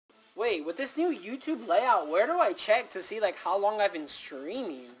Wait, with this new YouTube layout, where do I check to see like how long I've been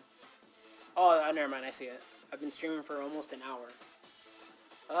streaming? Oh, never mind, I see it. I've been streaming for almost an hour.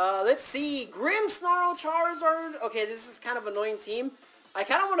 Let's see. Grimmsnarl Charizard. Okay, this is kind of an annoying team. I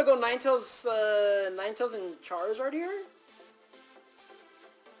kind of want to go Ninetales and Charizard here.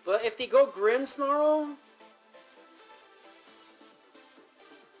 But if they go Grimmsnarl...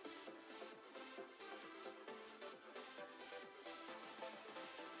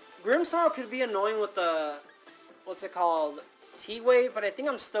 Grimmsnarl could be annoying with the... What's it called? T-Wave, but I think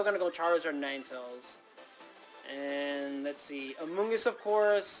I'm still going to go Charizard and Ninetales. And let's see. Amoonguss, of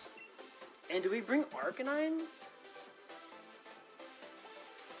course. And do we bring Arcanine?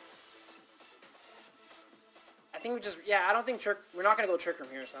 I think we just... Yeah, I don't think we're not going to go Trick Room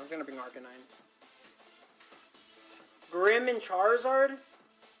here, so I'm going to bring Arcanine. Grim and Charizard?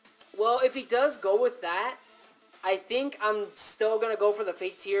 Well, if he does go with that, I think I'm still going to go for the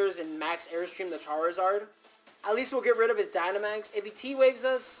Fake Tears and Max Airstream the Charizard. At least we'll get rid of his Dynamax. If he T-Waves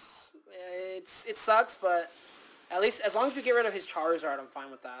us, it sucks, but at least as long as we get rid of his Charizard, I'm fine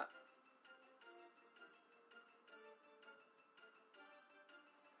with that.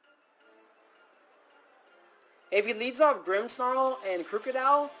 If he leads off Grimmsnarl and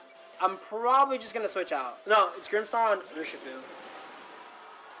Crocodile, I'm probably just going to switch out. No, it's Grimmsnarl and Urshifu.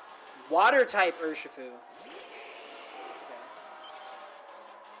 Water-type Urshifu.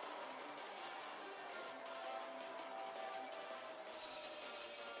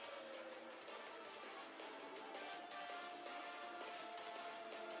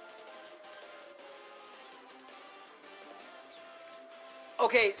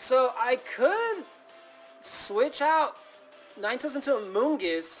 Okay, so I could switch out Ninetales into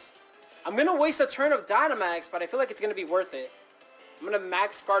Amoonguss. I'm going to waste a turn of Dynamax, but I feel like it's going to be worth it. I'm going to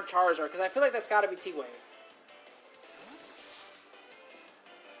max guard Charizard, because I feel like that's got to be T-Wave.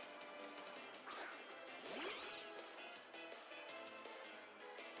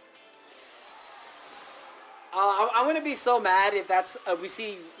 I'm going to be so mad if that's we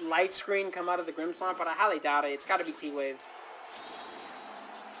see Light Screen come out of the Grimmsnarl, but I highly doubt it. It's got to be T-Wave.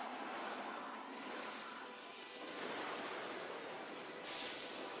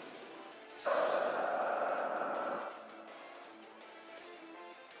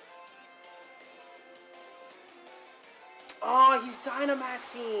 Oh, he's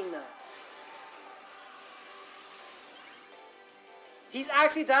Dynamaxing! He's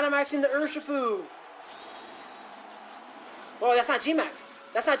actually Dynamaxing the Urshifu! Oh, that's not G-Max.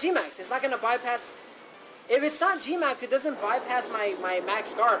 That's not G-Max. It's not going to bypass... If it's not G-Max, it doesn't bypass my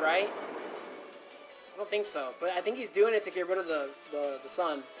max guard, right? I don't think so. But I think he's doing it to get rid of the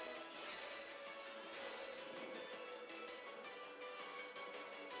sun.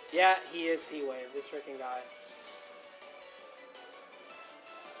 Yeah, he is T-Wave. This freaking guy.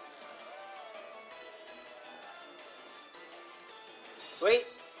 Sweet.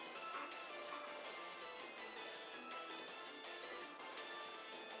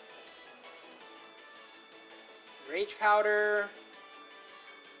 Rage Powder.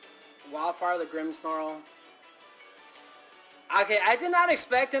 Wildfire the Grimmsnarl. Okay, I did not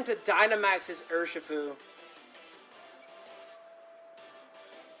expect him to Dynamax his Urshifu.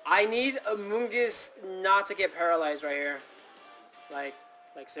 I need Amoonguss not to get paralyzed right here. Like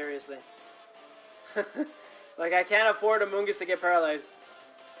seriously. Like, I can't afford Amoonguss to get paralyzed.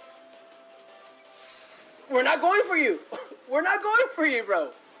 We're not going for you! We're not going for you,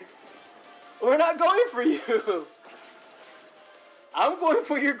 bro! We're not going for you! I'm going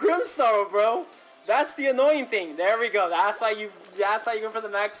for your Grimmsnarl, bro! That's the annoying thing. There we go. That's why you went for the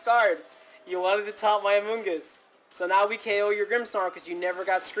max guard. You wanted to taunt my Amoonguss. So now we KO your Grimmsnarl because you never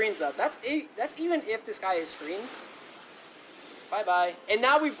got screens up. That's even if this guy has screens. Bye-bye. And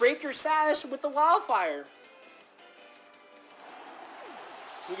now we break your sash with the Wildfire.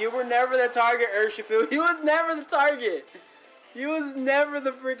 You were never the target, Urshifu. He was never the target. He was never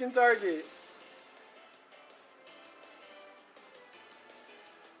the freaking target.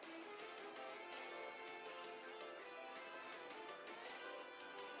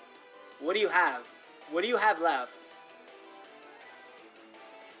 What do you have? What do you have left?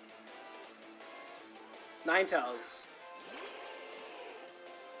 Ninetales.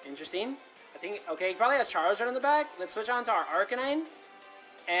 Interesting. I think, okay, he probably has Charizard in the back. Let's switch on to our Arcanine.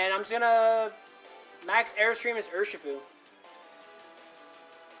 And I'm just gonna max Airstream his Urshifu.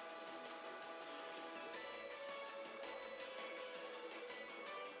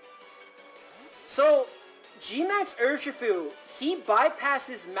 So, G-Max Urshifu, he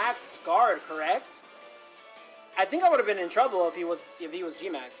bypasses max guard, correct? I think I would have been in trouble if he was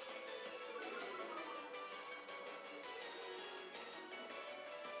G-Max.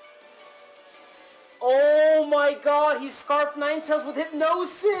 my god, he scarfed Ninetales with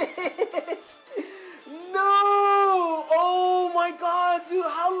hypnosis! No! Oh my god, dude,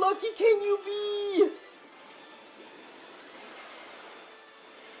 how lucky can you be?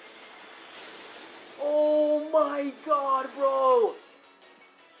 Oh my god, bro!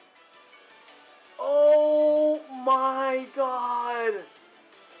 Oh my god!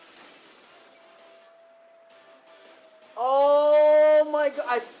 Oh my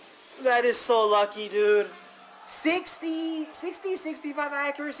god, that is so lucky, dude. 65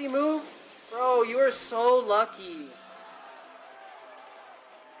 accuracy move? Bro, you are so lucky.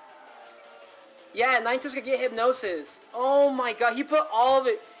 Yeah, Ninetales could get hypnosis. Oh my god, he put all of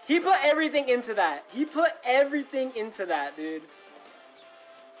it. He put everything into that. He put everything into that, dude.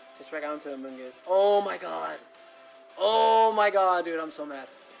 Just right onto Amungus. Oh my god. Oh my god, dude, I'm so mad.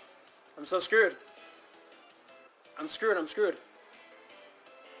 I'm so screwed. I'm screwed.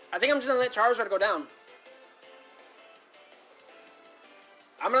 I think I'm just gonna let Charizard go down.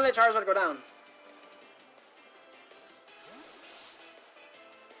 I'm gonna let Charizard go down.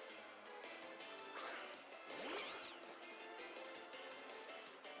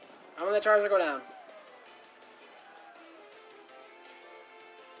 I'm gonna let Charizard go down.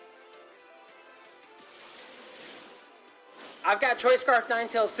 I've got Choice Scarf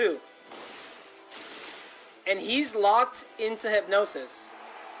Ninetales too. And he's locked into hypnosis.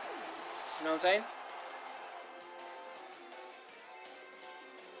 You know what I'm saying?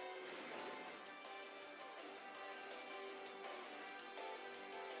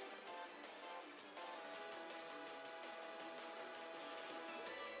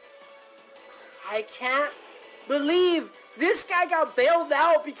 I can't believe this guy got bailed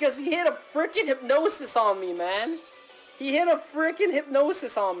out because he hit a freaking hypnosis on me, man. He hit a freaking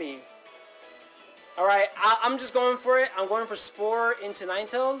hypnosis on me. Alright, I'm just going for it. I'm going for Spore into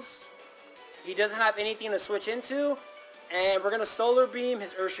Ninetales. He doesn't have anything to switch into. And we're going to Solar Beam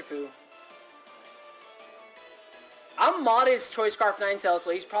his Urshifu. I'm modest Choice Scarf Ninetales,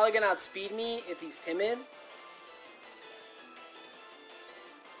 so he's probably going to outspeed me if he's timid.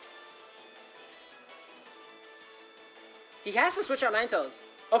 He has to switch out Ninetales.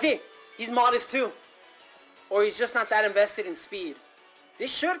 Okay, he's modest too. Or he's just not that invested in speed.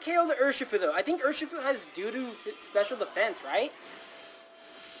 This should KO the Urshifu though. I think Urshifu has doo-doo special defense, right?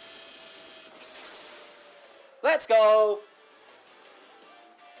 Let's go.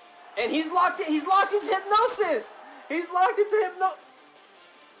 And he's locked into hypnosis. He's locked into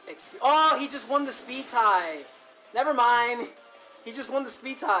Oh, he just won the speed tie. Never mind. He just won the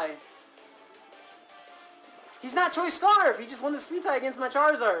speed tie. He's not Choice Scarf. He just won the speed tie against my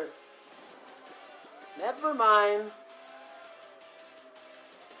Charizard. Never mind.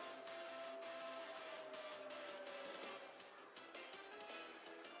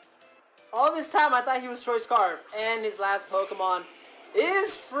 All this time I thought he was Choice Scarf. And his last Pokemon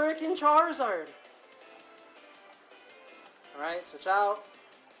is freaking Charizard. Alright, switch out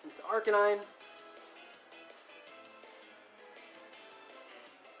into Arcanine.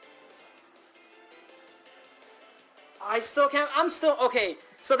 I still can't, I'm still, okay,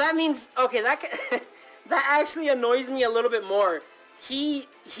 so that means, okay, that that actually annoys me a little bit more. He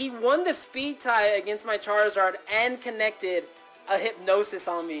won the speed tie against my Charizard and connected a hypnosis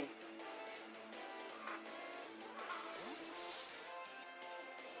on me.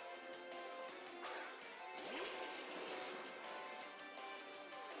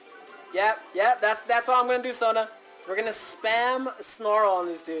 Yep, that's what I'm gonna do, Sona. We're gonna spam Snarl on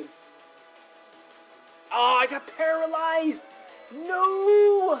this dude. Oh, I got paralyzed!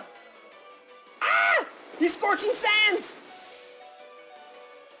 No! Ah! He's Scorching Sands!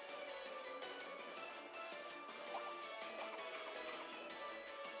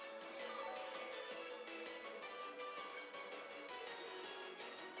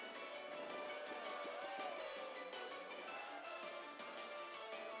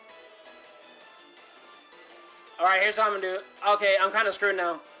 Alright, here's what I'm gonna do. Okay, I'm kind of screwed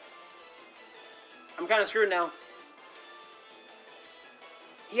now.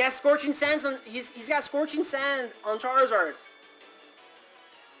 He has Scorching Sands on. He's got Scorching Sand on Charizard.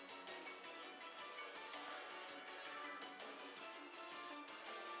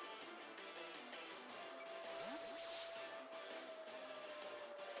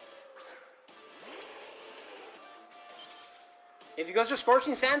 If he goes for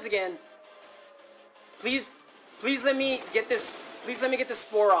Scorching Sands again, please let me get this. Please let me get this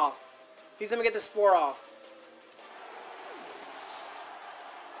Spore off. Please let me get this Spore off.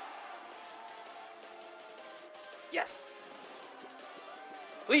 Yes.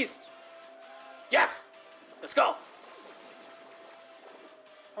 Please. Yes. Let's go.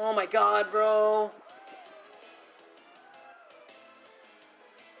 Oh my god, bro.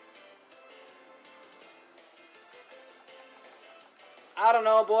 I don't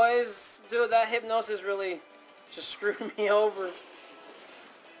know, boys. Dude, that hypnosis really just screwed me over.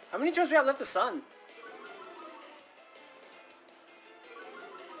 How many turns do we have left to Sun?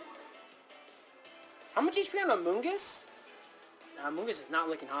 How much HP on Amoonguss? Nah, Amoonguss is not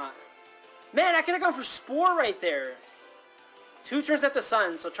looking hot. Man, I could have gone for Spore right there. 2 turns left to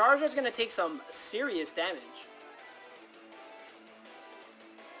Sun, so Charizard's going to take some serious damage.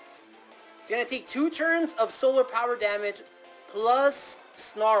 He's going to take 2 turns of solar power damage plus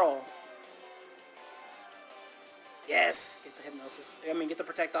Snarl. Yes! Get the Hypnosis. I mean, get the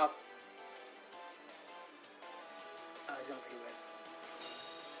Protect off. Oh, he's going for Heat Wave.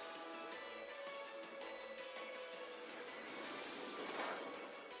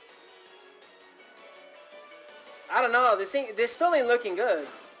 I don't know. This still ain't looking good.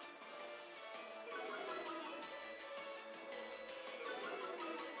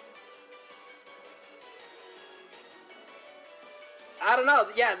 I don't know.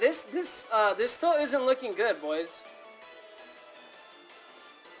 Yeah, this still isn't looking good, boys.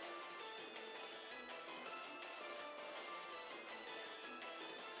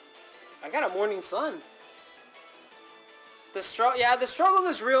 I got a Morning Sun. The struggle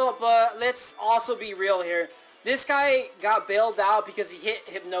is real, but let's also be real here. This guy got bailed out because he hit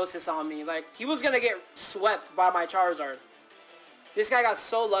Hypnosis on me. Like, he was gonna get swept by my Charizard. This guy got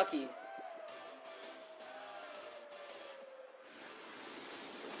so lucky.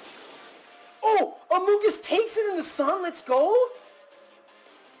 Oh! Amoonguss takes it in the Sun. Let's go!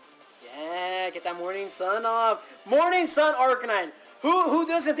 Yeah, get that Morning Sun off. Morning Sun Arcanine. Who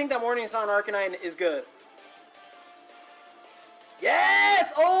doesn't think that Morning Sun Arcanine is good?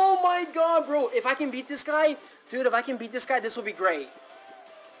 Yes! Oh my god, bro. If I can beat this guy, dude, if I can beat this guy, this will be great.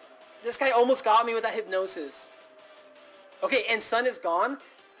 This guy almost got me with that Hypnosis. Okay, and Sun is gone.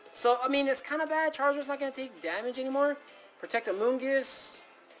 So, I mean, it's kind of bad. Charizard's not going to take damage anymore. Protect Amoonguss.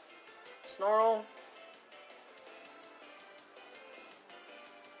 Snarl.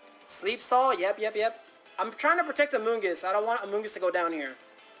 Sleep Stall. Yep. I'm trying to protect Amoonguss. I don't want Amoonguss to go down here.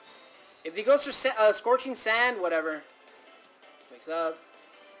 If he goes for Scorching Sand, whatever. Wakes up.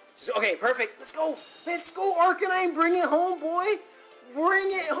 Okay, perfect. Let's go. Let's go, Arcanine. Bring it home, boy.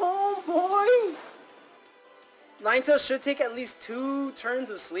 Bring it home, boy. Ninetales should take at least 2 turns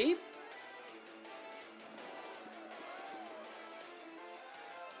of sleep.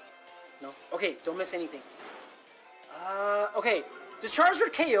 No. Okay, don't miss anything. Okay. Does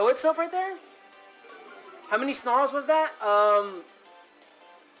Charizard KO itself right there? How many Snarls was that?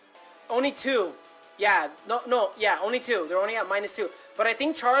 Only 2. Yeah, yeah, only 2. They're only at -2. But I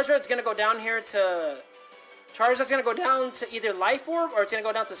think Charizard's gonna go down here to... Charizard's gonna go down to either Life Orb or it's gonna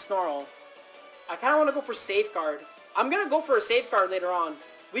go down to Snarl. I kinda wanna go for Safeguard. I'm gonna go for a Safeguard later on.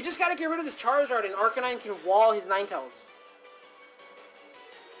 We just gotta get rid of this Charizard and Arcanine can wall his Ninetales.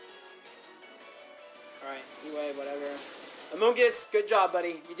 Alright, anyway, whatever. Amoonguss, good job,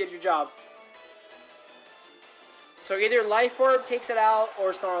 buddy. You did your job. So either Life Orb takes it out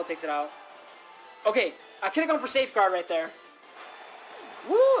or Snarl takes it out. Okay, I could have gone for Safeguard right there.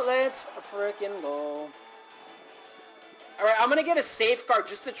 Woo, let's frickin' go. Alright, I'm gonna get a Safeguard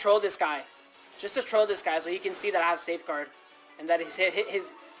just to troll this guy. Just to troll this guy so he can see that I have Safeguard. And that his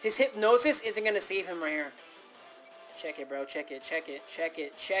Hypnosis isn't gonna save him right here. Check it, bro. Check it,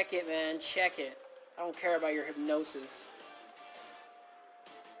 man. Check it. I don't care about your Hypnosis.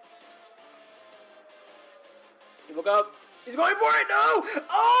 He woke up. He's going for it! No!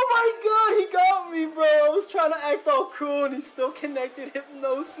 Oh my god, he got me, bro! I was trying to act all cool and he still connected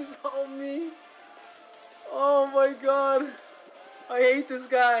Hypnosis on me. Oh my god. I hate this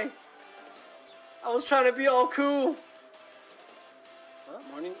guy. I was trying to be all cool.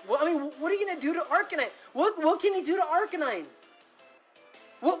 Morning. Well, I mean, what are you gonna do to Arcanine? What can you do to Arcanine?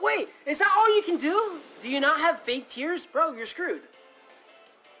 What? Wait, is that all you can do? Do you not have fake tears? Bro, you're screwed.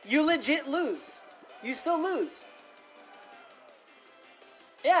 You legit lose. You still lose.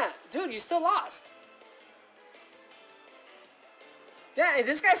 Yeah, dude, you still lost. Yeah,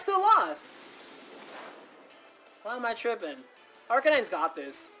 this guy still lost. Why am I tripping? Arcanine's got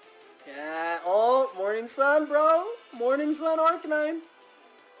this. Yeah, oh, Morning Sun, bro. Morning Sun, Arcanine.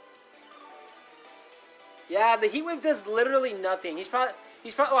 Yeah, the Heat Wave does literally nothing. He's probably,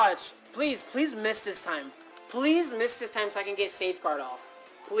 watch. Please miss this time. Please miss this time so I can get Safeguard off.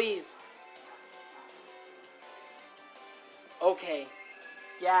 Please. Okay.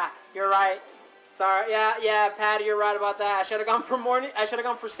 Yeah, you're right. Sorry. Yeah, Patty, you're right about that. I should have gone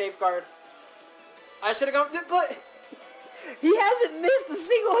for Safeguard. I should have gone, but he hasn't missed a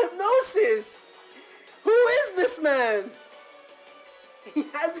single Hypnosis. Who is this man? He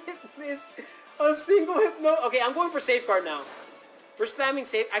hasn't missed a single Hypnosis. Okay, I'm going for Safeguard now. We're spamming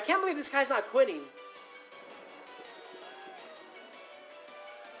safe. I can't believe this guy's not quitting.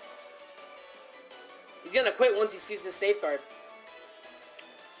 He's gonna quit once he sees the safeguard.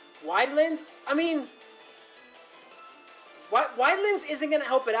 Wide lens? I mean, wide lens isn't gonna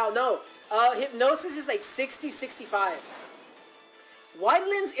help it out. No, hypnosis is like 60, 65. Wide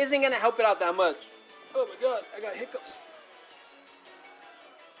lens isn't gonna help it out that much. Oh my god, I got hiccups.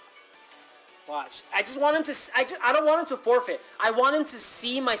 Watch. I just want him to. I don't want him to forfeit. I want him to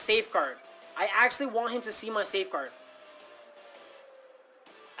see my safeguard. I actually want him to see my safeguard.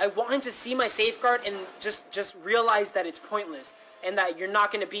 I want him to see my safeguard and just realize that it's pointless and that you're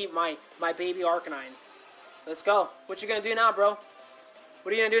not gonna beat my baby Arcanine. Let's go. What you gonna do now, bro?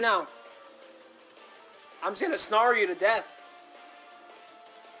 What are you gonna do now? I'm just gonna snarl you to death.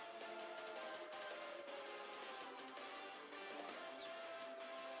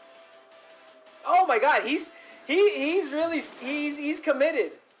 Oh my god, he's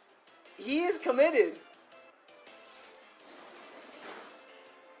committed. He is committed.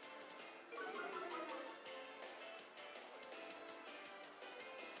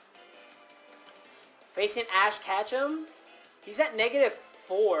 Facing Ash Ketchum, he's at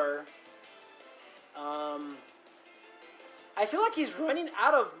 -4. I feel like he's running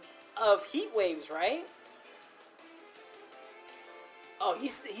out of heat waves, right? Oh,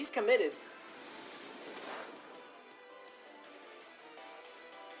 he's committed.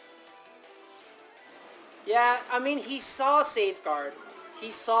 Yeah, I mean, he saw Safeguard.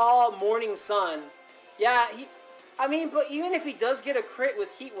 He saw Morning Sun. Yeah, I mean, but even if he does get a crit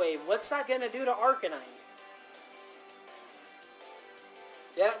with Heat Wave, what's that gonna do to Arcanine?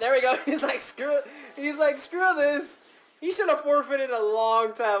 Yeah, there we go. He's like, screw this. He should have forfeited a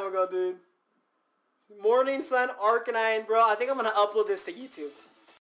long time ago, dude. Morning Sun, Arcanine, bro. I think I'm gonna upload this to YouTube.